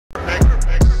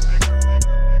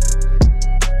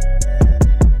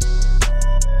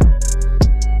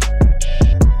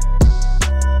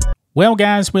Well,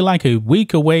 guys, we're like a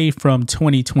week away from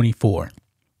 2024,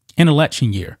 an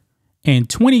election year. And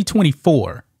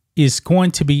 2024 is going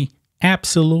to be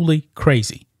absolutely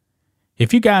crazy.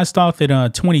 If you guys thought that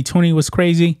 2020 was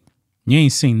crazy, you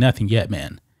ain't seen nothing yet,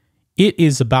 man. It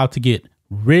is about to get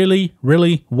really,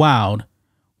 really wild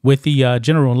with the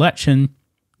general election,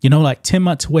 like 10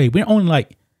 months away. We're only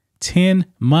like 10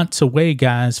 months away,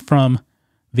 guys, from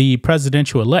the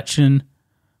presidential election,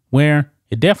 where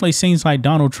it definitely seems like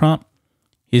Donald Trump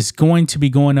is going to be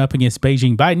going up against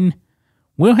Beijing Biden.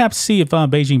 We'll have to see if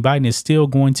Beijing Biden is still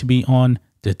going to be on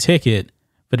the ticket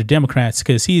for the Democrats,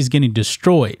 because he is getting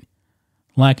destroyed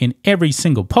like in every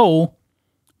single poll.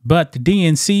 But the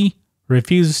DNC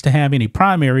refuses to have any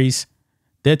primaries.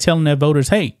 They're telling their voters,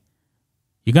 hey,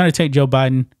 you're going to take Joe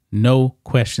Biden, no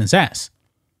questions asked.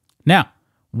 Now,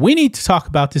 we need to talk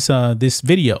about this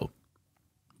video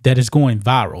that is going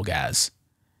viral, guys,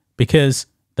 because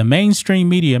the mainstream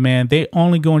media, man, they're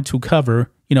only going to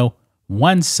cover,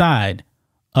 one side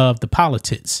of the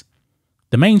politics.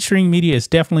 The mainstream media is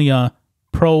definitely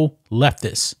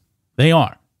pro-leftist. They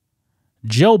are.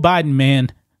 Joe Biden,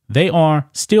 man, they are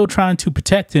still trying to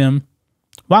protect him,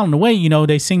 while in a way,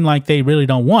 they seem like they really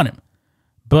don't want him.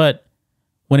 But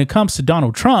when it comes to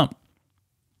Donald Trump,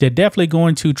 they're definitely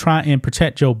going to try and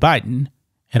protect Joe Biden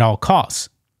at all costs.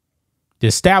 The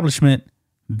establishment,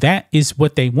 that is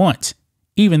what they want,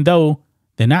 even though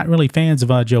they're not really fans of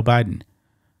Joe Biden.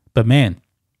 But man,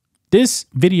 this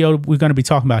video we're going to be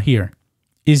talking about here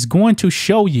is going to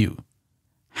show you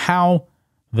how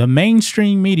the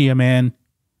mainstream media, man,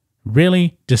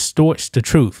 really distorts the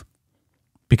truth,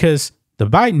 because the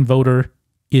Biden voter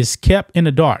is kept in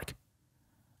the dark.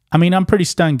 I mean, I'm pretty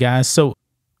stunned, guys. So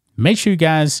make sure you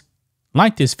guys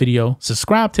like this video,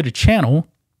 subscribe to the channel,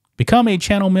 become a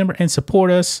channel member, and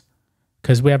support us,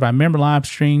 because we have our member live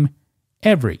stream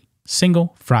every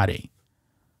single Friday.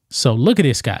 So look at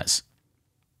this, guys.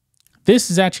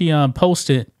 This is actually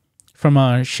posted from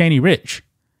Shani Rich,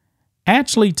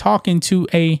 actually talking to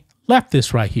a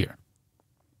leftist right here.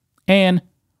 And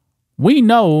we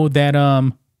know that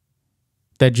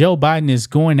that Joe Biden is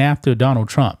going after Donald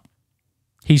Trump.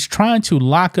 He's trying to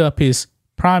lock up his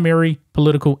primary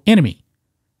political enemy.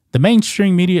 The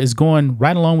mainstream media is going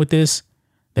right along with this.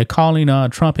 They're calling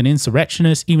Trump an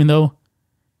insurrectionist, even though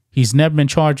he's never been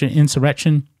charged with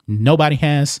insurrection. Nobody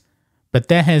has. But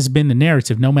that has been the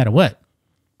narrative no matter what.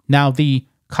 Now, the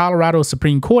Colorado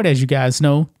Supreme Court, as you guys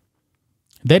know,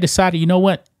 they decided, you know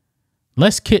what?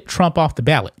 Let's kick Trump off the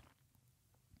ballot.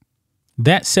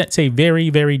 That sets a very,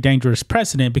 very dangerous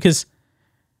precedent, because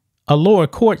a lower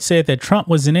court said that Trump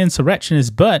was an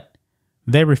insurrectionist, but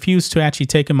they refused to actually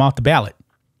take him off the ballot.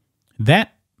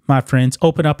 That, my friends,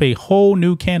 opened up a whole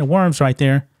new can of worms right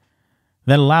there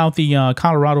that allowed the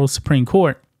Colorado Supreme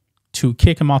Court to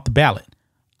kick him off the ballot.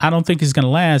 I don't think it's going to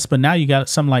last, but now you got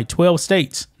something like 12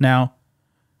 states now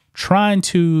trying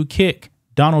to kick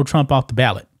Donald Trump off the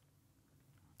ballot.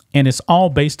 And it's all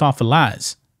based off of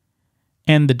lies.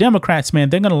 And the Democrats, man,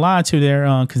 they're going to lie to their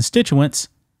constituents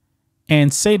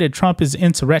and say that Trump is an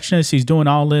insurrectionist. He's doing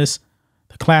all this,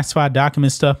 the classified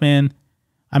document stuff, man.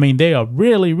 I mean, they are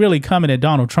really, really coming at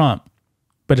Donald Trump,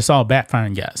 but it's all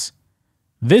backfiring, guys.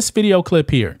 This video clip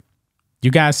here,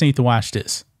 you guys need to watch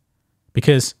this,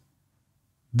 because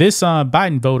this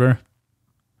Biden voter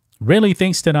really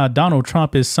thinks that Donald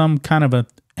Trump is some kind of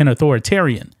an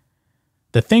authoritarian.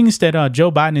 The things that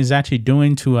Joe Biden is actually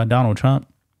doing to Donald Trump,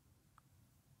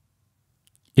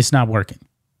 it's not working.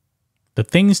 The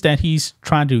things that he's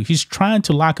trying to do, he's trying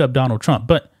to lock up Donald Trump.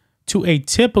 But to a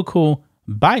typical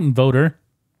Biden voter,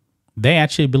 they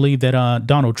actually believe that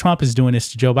Donald Trump is doing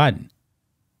this to Joe Biden.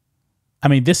 I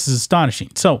mean, this is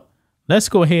astonishing. So let's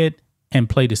go ahead and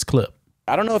play this clip.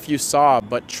 I don't know if you saw,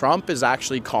 but Trump is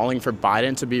actually calling for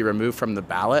Biden to be removed from the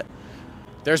ballot.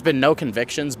 There's been no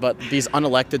convictions, but these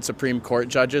unelected Supreme Court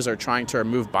judges are trying to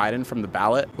remove Biden from the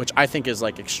ballot, which I think is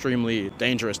like extremely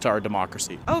dangerous to our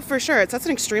democracy. Oh, for sure. That's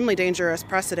an extremely dangerous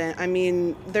precedent. I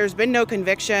mean, there's been no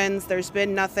convictions. There's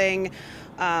been nothing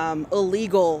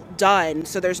illegal done.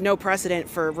 So there's no precedent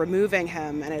for removing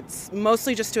him. And it's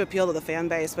mostly just to appeal to the fan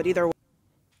base. But either way.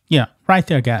 Yeah, right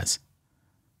there, guys.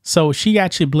 So she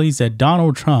actually believes that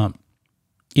Donald Trump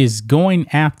is going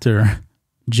after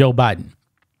Joe Biden,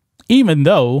 even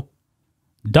though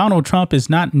Donald Trump is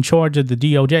not in charge of the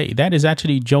DOJ. That is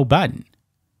actually Joe Biden.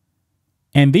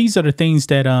 And these are the things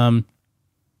that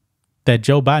that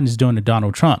Joe Biden is doing to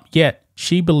Donald Trump. Yet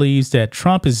she believes that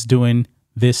Trump is doing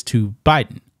this to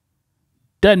Biden.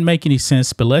 Doesn't make any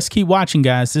sense, but let's keep watching,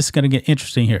 guys. This is going to get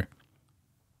interesting here.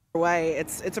 way.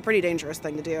 It's a pretty dangerous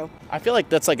thing to do. I feel like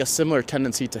that's like a similar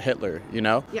tendency to Hitler, you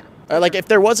know? Yeah. Like if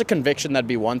there was a conviction, that'd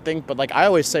be one thing. But like I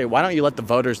always say, why don't you let the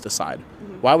voters decide?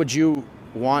 Why would you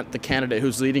want the candidate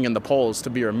who's leading in the polls to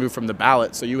be removed from the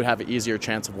ballot so you would have an easier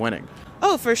chance of winning?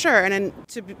 Oh, for sure. And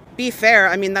to be fair,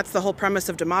 I mean, that's the whole premise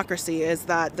of democracy, is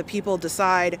that the people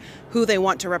decide who they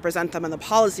want to represent them and the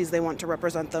policies they want to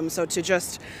represent them. So to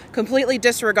just completely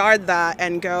disregard that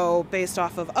and go based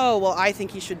off of, oh, well, I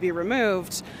think he should be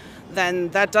removed, then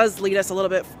that does lead us a little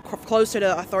bit closer to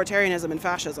authoritarianism and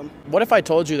fascism. What if I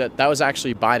told you that that was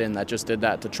actually Biden that just did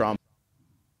that to Trump?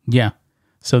 Yeah.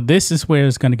 So this is where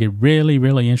it's going to get really,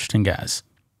 really interesting, guys.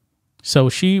 So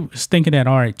she was thinking that,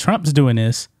 all right, Trump's doing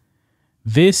this.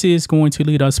 This is going to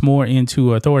lead us more into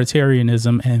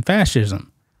authoritarianism and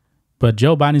fascism. But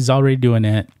Joe Biden's already doing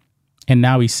that. And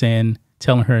now he's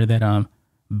telling her that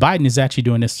Biden is actually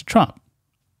doing this to Trump.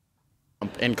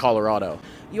 In Colorado.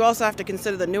 You also have to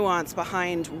consider the nuance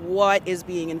behind what is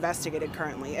being investigated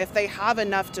currently. If they have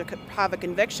enough to have a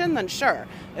conviction, then sure.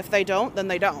 If they don't, then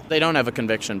they don't. They don't have a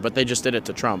conviction, but they just did it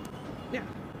to Trump. Yeah.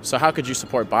 So how could you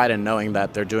support Biden knowing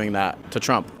that they're doing that to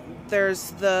Trump?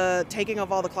 There's the taking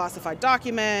of all the classified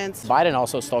documents. Biden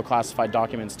also stole classified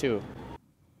documents too.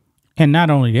 And not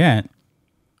only that,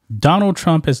 Donald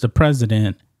Trump as the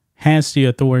president has the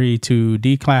authority to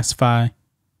declassify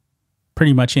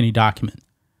pretty much any document.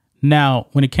 Now,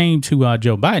 when it came to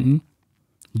Joe Biden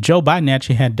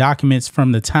actually had documents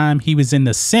from the time he was in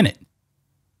the Senate.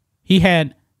 He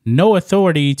had no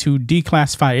authority to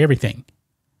declassify everything.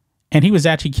 And he was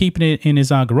actually keeping it in his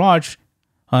garage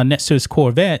next to his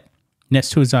Corvette,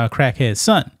 next to his crackhead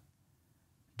son.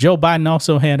 Joe Biden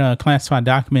also had classified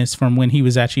documents from when he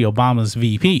was actually Obama's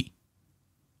VP.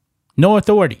 No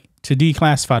authority to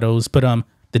declassify those, but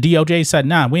the DOJ said,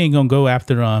 nah, we ain't going to go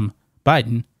after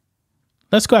Biden.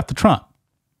 Let's go after Trump.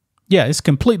 Yeah, it's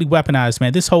completely weaponized,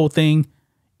 man. This whole thing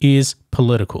is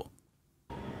political.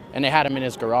 And they had him in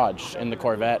his garage in the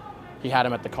Corvette. He had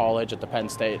him at the college, at the Penn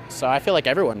State. So I feel like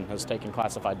everyone has taken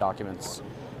classified documents.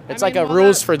 It's like a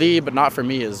rules for thee, but not for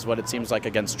me is what it seems like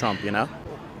against Trump, you know?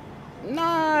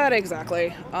 Not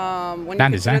exactly. When you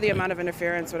consider the amount of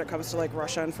interference when it comes to like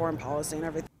Russia and foreign policy and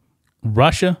everything.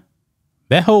 Russia,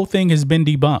 that whole thing has been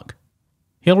debunked.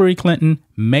 Hillary Clinton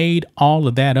made all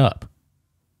of that up.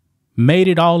 Made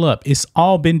it all up. It's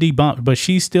all been debunked, but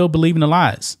she's still believing the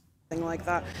lies. Like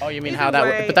that. Oh, you mean how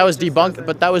that? But that was debunked.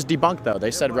 But that was debunked, though. They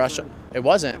said Russia. It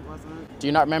wasn't. Do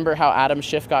you not remember how Adam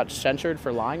Schiff got censured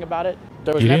for lying about it?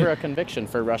 There was never a conviction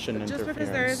for Russian interference. Just because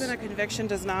there isn't a conviction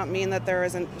does not mean that there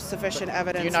isn't sufficient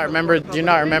evidence. Do you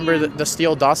not remember the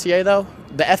Steele dossier, though?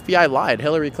 The FBI lied.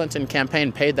 Hillary Clinton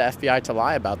campaign paid the FBI to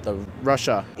lie about the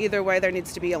Russia. Either way, there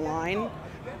needs to be a line,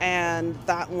 and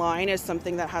that line is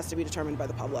something that has to be determined by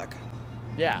the public.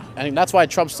 Yeah, I mean that's why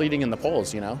Trump's leading in the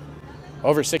polls. You know,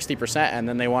 over 60%, and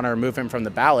then they want to remove him from the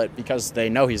ballot because they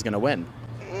know he's going to win.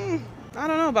 I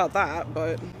don't know about that,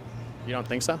 but... You don't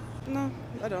think so? No,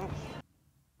 I don't.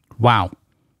 Wow.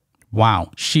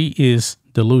 Wow. She is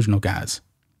delusional, guys.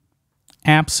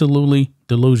 Absolutely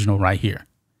delusional right here.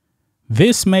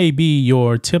 This may be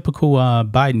your typical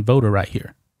Biden voter right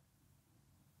here.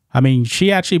 I mean,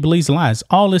 she actually believes lies.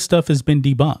 All this stuff has been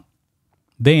debunked.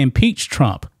 They impeached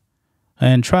Trump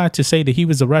and tried to say that he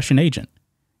was a Russian agent.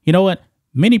 You know what?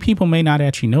 Many people may not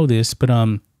actually know this, but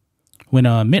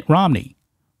when Mitt Romney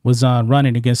was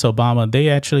running against Obama, they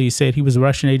actually said he was a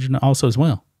Russian agent also as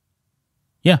well.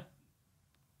 Yeah,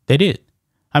 they did.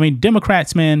 I mean,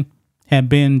 Democrats, man, have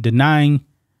been denying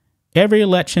every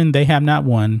election they have not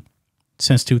won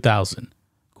since 2000,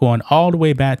 going all the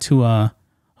way back to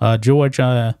George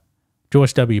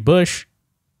W. Bush.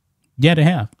 Yeah, they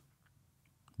have.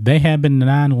 They have been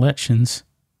denying elections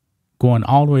going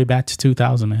all the way back to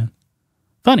 2000, man.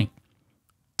 Funny.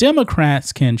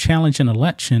 Democrats can challenge an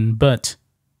election, but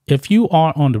if you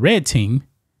are on the red team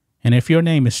and if your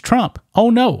name is Trump, oh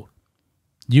no,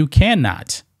 you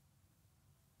cannot.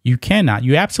 You cannot.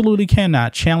 You absolutely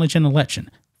cannot challenge an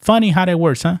election. Funny how that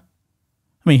works, huh?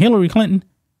 I mean, Hillary Clinton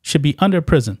should be under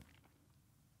prison.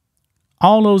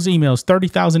 All those emails,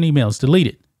 30,000 emails,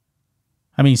 deleted.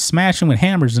 I mean, smashing with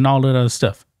hammers and all that other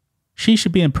stuff. She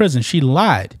should be in prison. She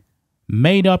lied,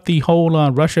 made up the whole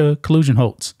Russia collusion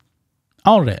hoax.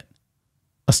 All of that.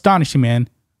 Astonishing, man.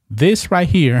 This right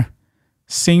here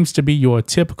seems to be your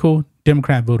typical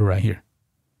Democrat voter right here.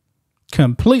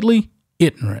 Completely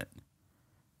ignorant.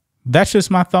 That's just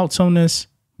my thoughts on this.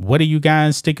 What do you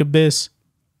guys think of this?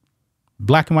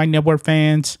 Black and White Network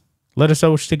fans, let us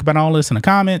know what you think about all this in the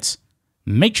comments.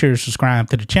 Make sure to subscribe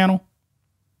to the channel.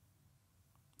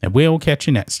 And we'll catch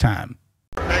you next time.